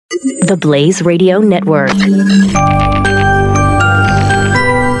The Blaze Radio Network.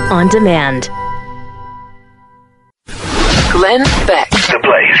 On demand. Glenn Beck. The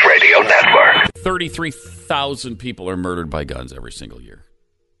Blaze Radio Network. 33,000 people are murdered by guns every single year.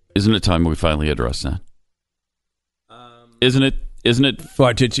 Isn't it time we finally address that? Isn't it?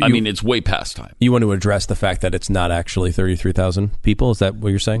 What, I mean, it's way past time. You want to address the fact that it's not actually 33,000 people? Is that what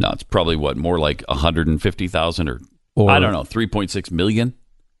you're saying? No, it's probably, more like 150,000 or I don't know, 3.6 million?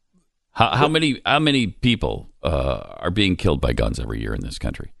 How many people are being killed by guns every year in this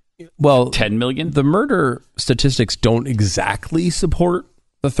country? Well, 10 million? The murder statistics don't exactly support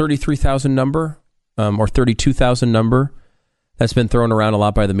the 33,000 number or 32,000 number that's been thrown around a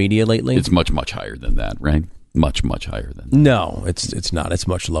lot by the media lately. It's much, much higher than that, right? Much, much higher than that. No, it's not. It's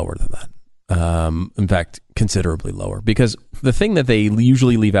much lower than that. In fact, considerably lower. Because the thing that they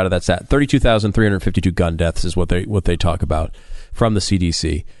usually leave out of that stat, 32,352 gun deaths is what they talk about from the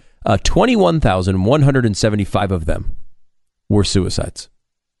CDC. 21,175 of them were suicides.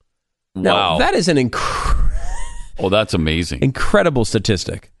 Wow. Now, that is an oh, that's amazing. Incredible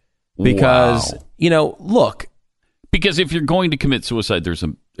statistic. Because, look. Because if you're going to commit suicide, there's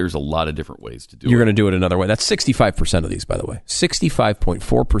a lot of different ways to do it. You're going to do it another way. That's 65% of these, by the way.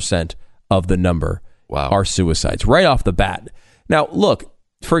 65.4% of the number are suicides right off the bat. Now, look,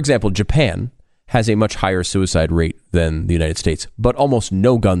 for example, Japan has a much higher suicide rate than the United States, but almost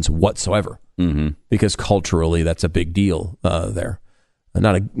no guns whatsoever. Mm-hmm. Because culturally, that's a big deal there.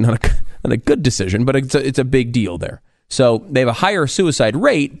 Not a good decision, but it's a big deal there. So they have a higher suicide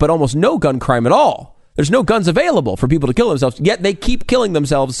rate, but almost no gun crime at all. There's no guns available for people to kill themselves, yet they keep killing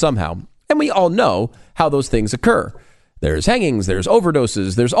themselves somehow. And we all know how those things occur. There's hangings, there's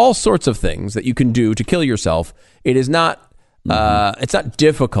overdoses, there's all sorts of things that you can do to kill yourself. It is not, it's not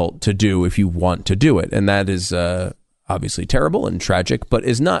difficult to do if you want to do it. And that is obviously terrible and tragic, but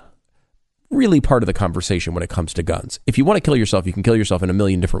is not really part of the conversation when it comes to guns. If you want to kill yourself, you can kill yourself in a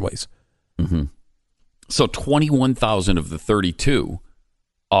million different ways. Mm-hmm. So 21,000 of the 32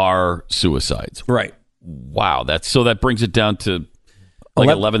 are suicides. Right. Wow. That brings it down to like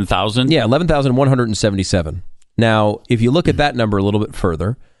 11,000? Yeah, 11,177. Now, if you look at that number a little bit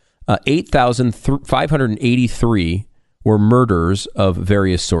further, 8,583 were murders of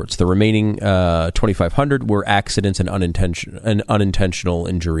various sorts. The remaining 2,500 were accidents and unintentional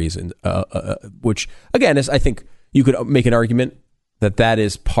injuries, which, again, is, I think you could make an argument that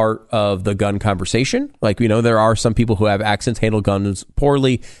is part of the gun conversation. Like, there are some people who have accidents, handle guns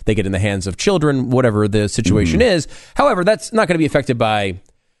poorly, they get in the hands of children, whatever the situation is. However, that's not going to be affected by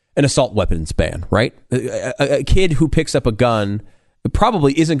an assault weapons ban, right? A kid who picks up a gun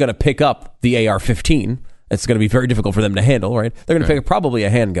probably isn't going to pick up the AR-15. It's going to be very difficult for them to handle, right? They're going to pick up probably a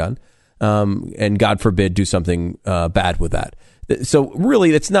handgun, and God forbid do something bad with that. So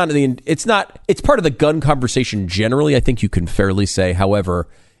really, it's part of the gun conversation generally, I think you can fairly say. However,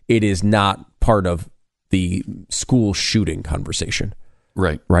 it is not part of the school shooting conversation.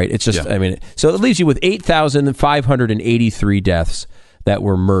 Right. It's just, so it leaves you with 8,583 deaths that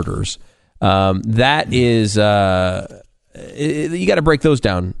were murders. That is, you got to break those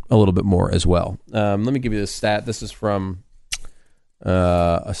down a little bit more as well. Let me give you this stat. This is from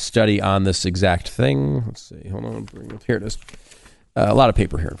a study on this exact thing. Let's see. Hold on. Here it is. A lot of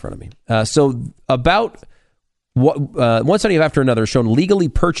paper here in front of me. So about one study after another has shown legally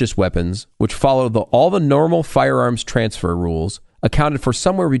purchased weapons, which follow all the normal firearms transfer rules, accounted for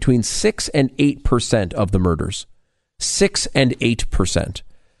somewhere between 6 and 8% of the murders. 6 and 8%.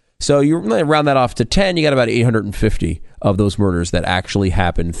 So you round that off to 10, you got about 850 of those murders that actually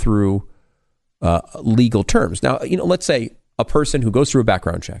happened through legal terms. Now, let's say a person who goes through a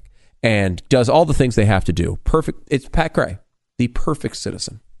background check and does all the things they have to do. Perfect. It's Pat Gray. The perfect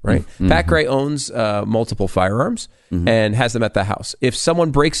citizen, right? Mm-hmm. Pat Gray owns multiple firearms and has them at the house. If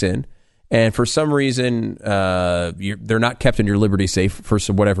someone breaks in and for some reason they're not kept in your liberty safe for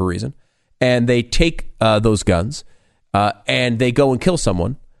whatever reason, and they take those guns and they go and kill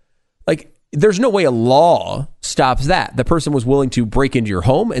someone, like there's no way a law stops that. The person was willing to break into your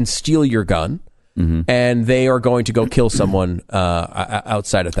home and steal your gun. Mm-hmm. And they are going to go kill someone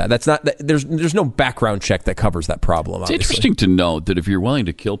outside of that. That's not. There's no background check that covers that problem. It's interesting to note that if you're willing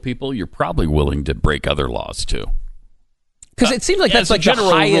to kill people, you're probably willing to break other laws too. Because it seems like that's like the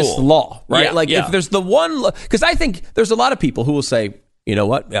highest law, right? If there's the one, because I think there's a lot of people who will say, you know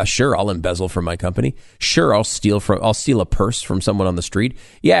what? Yeah, sure, I'll embezzle from my company. Sure, I'll steal a purse from someone on the street.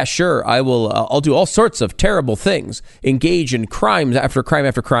 Yeah, sure, I will. I'll do all sorts of terrible things, engage in crimes after crime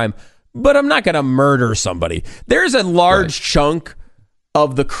after crime. But I'm not going to murder somebody. There's a large chunk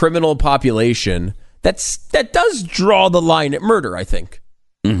of the criminal population that does draw the line at murder, I think.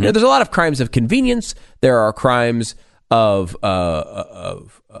 You know, there's a lot of crimes of convenience. There are crimes of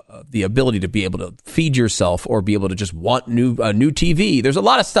the ability to be able to feed yourself or be able to just want new TV. There's a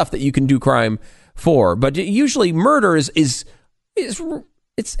lot of stuff that you can do crime for, but usually murder is it's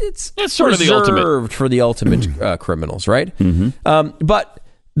sort of the ultimate for the ultimate criminals, right? But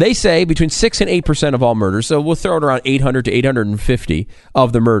they say between 6 and 8% of all murders, so we'll throw it around 800 to 850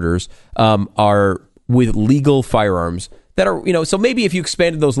 of the murders are with legal firearms that are, you know, so maybe if you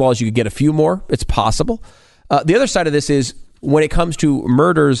expanded those laws, you could get a few more. It's possible. The other side of this is when it comes to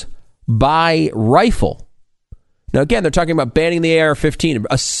murders by rifle. Now, again, they're talking about banning the AR-15,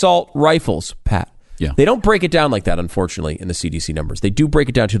 assault rifles, Pat. Yeah. They don't break it down like that, unfortunately, in the CDC numbers. They do break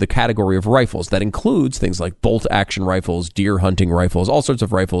it down to the category of rifles. That includes things like bolt-action rifles, deer hunting rifles, all sorts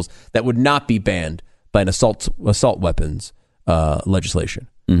of rifles that would not be banned by an assault weapons legislation.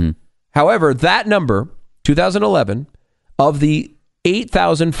 However, that number, 2011, of the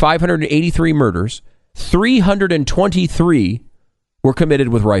 8,583 murders, 323 were committed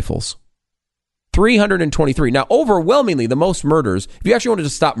with rifles. 323. Now, overwhelmingly, the most murders, if you actually wanted to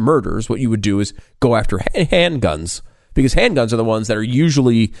stop murders, what you would do is go after handguns, because handguns are the ones that are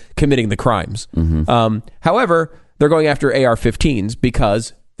usually committing the crimes. However, they're going after AR-15s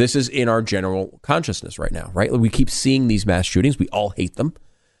because this is in our general consciousness right now, right? We keep seeing these mass shootings. We all hate them.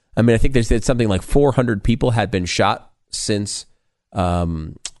 I mean, I think they said something like 400 people had been shot since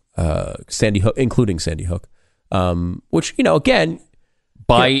Sandy Hook, including Sandy Hook, which, you know, again...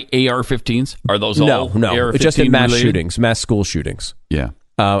 By AR-15s? Are those all AR-15 just in mass related? shootings, mass school shootings. Yeah.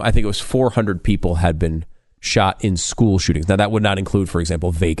 I think it was 400 people had been shot in school shootings. Now, that would not include, for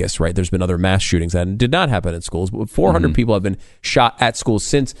example, Vegas, right? There's been other mass shootings that did not happen in schools, but 400 people have been shot at schools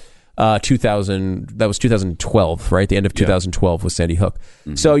since 2000. That was 2012, right? The end of 2012 was Sandy Hook.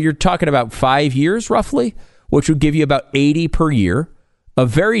 So you're talking about 5 years, roughly, which would give you about 80 per year. A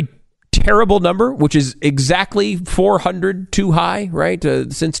very terrible number, which is exactly 400 too high, right?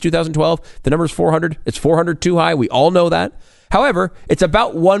 Since 2012, the number is 400. It's 400 too high. We all know that. However, it's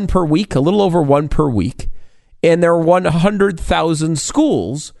about one per week, a little over one per week. And there are 100,000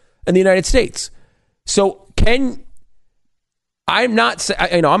 schools in the United States. So I'm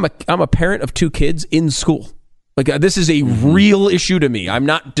a parent of two kids in school. Like, this is a real issue to me. I'm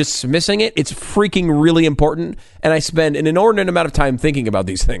not dismissing it. It's freaking really important. And I spend an inordinate amount of time thinking about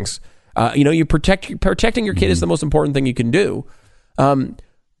these things. You protecting your kid is the most important thing you can do.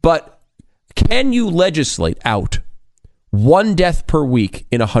 But can you legislate out one death per week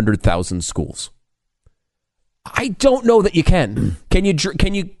in 100,000 schools? I don't know that you can. Can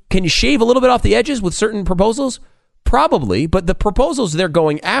you shave a little bit off the edges with certain proposals? Probably, but the proposals they're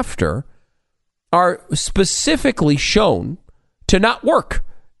going after are specifically shown to not work.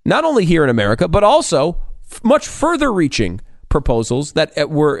 Not only here in America, but also much further reaching proposals that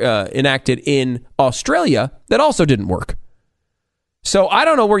were enacted in Australia that also didn't work. So I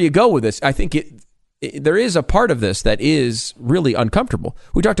don't know where you go with this. I think there is a part of this that is really uncomfortable.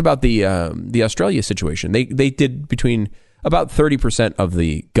 We talked about the Australia situation. They did between about 30% of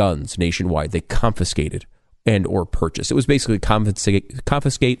the guns nationwide they confiscated and or purchased. It was basically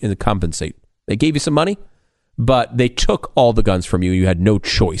confiscate and compensate. They gave you some money, but they took all the guns from you. You had no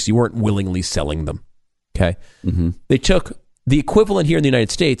choice. You weren't willingly selling them. Okay? They took the equivalent here in the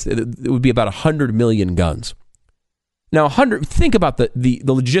United States. It would be about 100 million guns. Now, think about the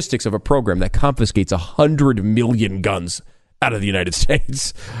logistics of a program that confiscates 100 million guns out of the United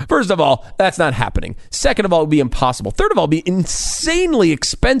States. First of all, that's not happening. Second of all, it would be impossible. Third of all, it would be insanely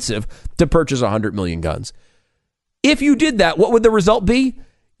expensive to purchase 100 million guns. If you did that, what would the result be?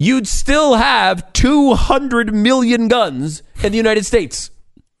 You'd still have 200 million guns in the United States.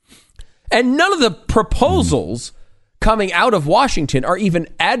 And none of the proposals coming out of Washington are even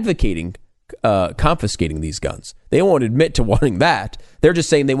advocating confiscating these guns. They won't admit to wanting that. They're just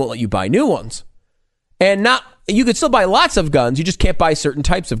saying they won't let you buy new ones. And you could still buy lots of guns, you just can't buy certain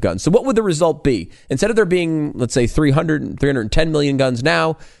types of guns. So what would the result be? Instead of there being, let's say, 310 million guns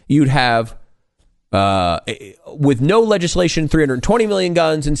now, you'd have, with no legislation, 320 million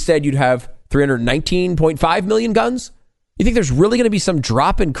guns. Instead, you'd have 319.5 million guns. You think there's really going to be some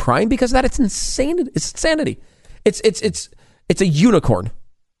drop in crime because of that? It's insane. It's insanity. It's a unicorn.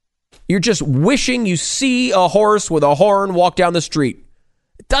 You're just wishing you see a horse with a horn walk down the street.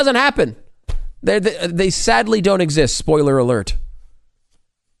 It doesn't happen. They sadly don't exist. Spoiler alert.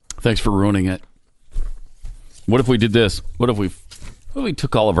 Thanks for ruining it. What if we did this? What if we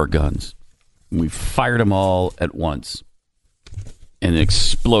took all of our guns and we fired them all at once and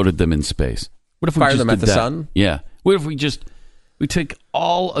exploded them in space? What if we fire just them at the that? sun? Yeah. What if we take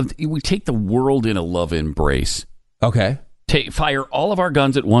the world in a love embrace? Okay. Fire all of our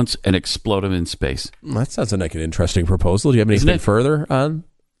guns at once and explode them in space. That sounds like an interesting proposal. Do you have anything further on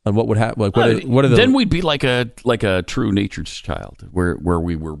what would happen? Like, what are the... Then we'd be like a true nature's child, where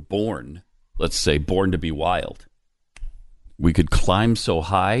we were born. Let's say born to be wild. We could climb so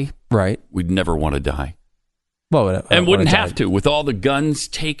high, right? We'd never want to die. Well, and wouldn't have to with all the guns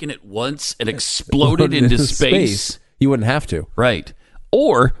taken at once and exploded into space. You wouldn't have to, right?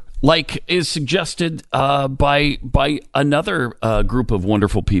 Or like is suggested by another group of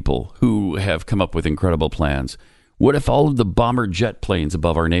wonderful people who have come up with incredible plans. What if all of the bomber jet planes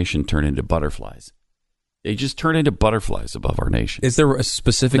above our nation turn into butterflies? They just turn into butterflies above our nation. Is there a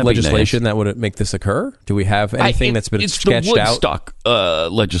specific legislation that would make this occur? Do we have anything that's been sketched out? It's the Woodstock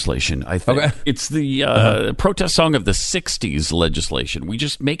legislation, I think. Okay. It's the protest song of the 60s legislation. We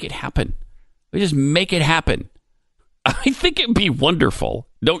just make it happen. We just make it happen. I think it'd be wonderful.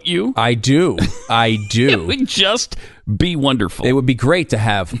 Don't you? I do. It would just be wonderful. It would be great to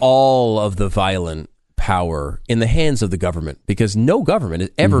have all of the violent power in the hands of the government, because no government has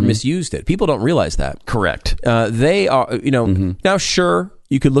ever misused it. People don't realize that. Correct. They are, now sure,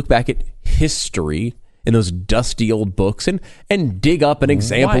 you could look back at history in those dusty old books and dig up an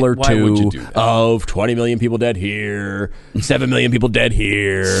example or two of 20 million people dead here, 7 million people dead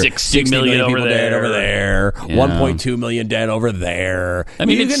here, 60 million people dead over there, 1.2 million dead over there. I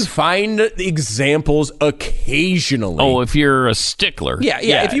mean, you can find examples occasionally. Oh, if you're a stickler. Yeah.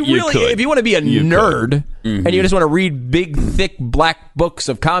 If you want to be a nerd and you just want to read big, thick, black books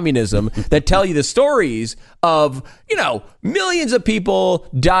of communism that tell you the stories of, millions of people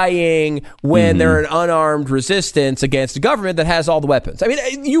dying when they're an unarmed resistance against a government that has all the weapons. I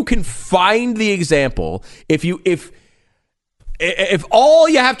mean, you can find the example if all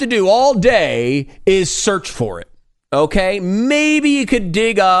you have to do all day is search for it. Okay, maybe you could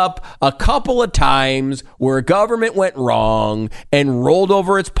dig up a couple of times where a government went wrong and rolled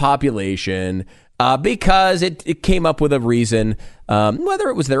over its population because it came up with a reason, whether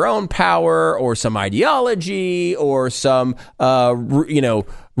it was their own power or some ideology or some,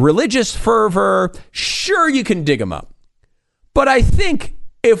 religious fervor. Sure, you can dig them up. But I think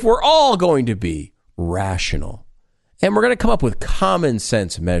if we're all going to be rational and we're going to come up with common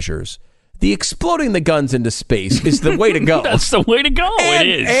sense measures, the exploding the guns into space is the way to go. That's the way to go. It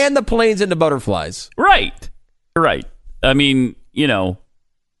is. And the planes into butterflies. Right. I mean,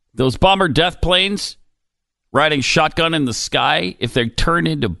 those bomber death planes riding shotgun in the sky, if they turn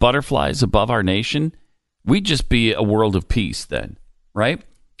into butterflies above our nation, we'd just be a world of peace then, right?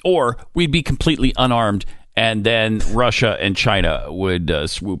 Or we'd be completely unarmed, and then Russia and China would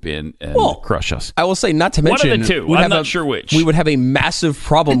swoop in and crush us. I will say, not to mention... One of the two. I'm not sure which. We would have a massive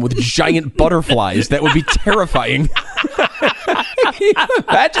problem with giant butterflies. That would be terrifying.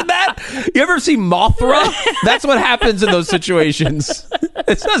 Imagine that. You ever see Mothra? That's what happens in those situations.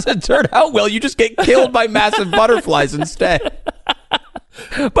 It doesn't turn out well. You just get killed by massive butterflies instead.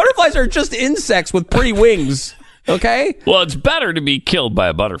 Butterflies are just insects with pretty wings. Okay? Well, it's better to be killed by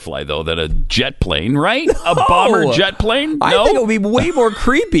a butterfly, though, than a jet plane, right? A bomber jet plane? No? I think it would be way more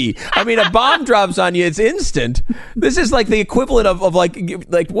creepy. I mean, a bomb drops on you, it's instant. This is like the equivalent of like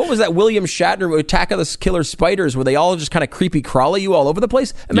what was that William Shatner Attack of the Killer Spiders, where they all just kind of creepy crawly you all over the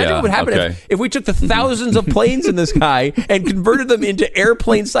place? Imagine what would happen if we took the thousands of planes in the sky and converted them into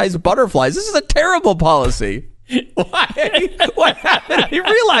airplane-sized butterflies. This is a terrible policy. Why? What happened? I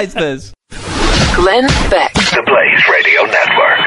didn't realize this. Glenn Beck. The Blaze Radio Network.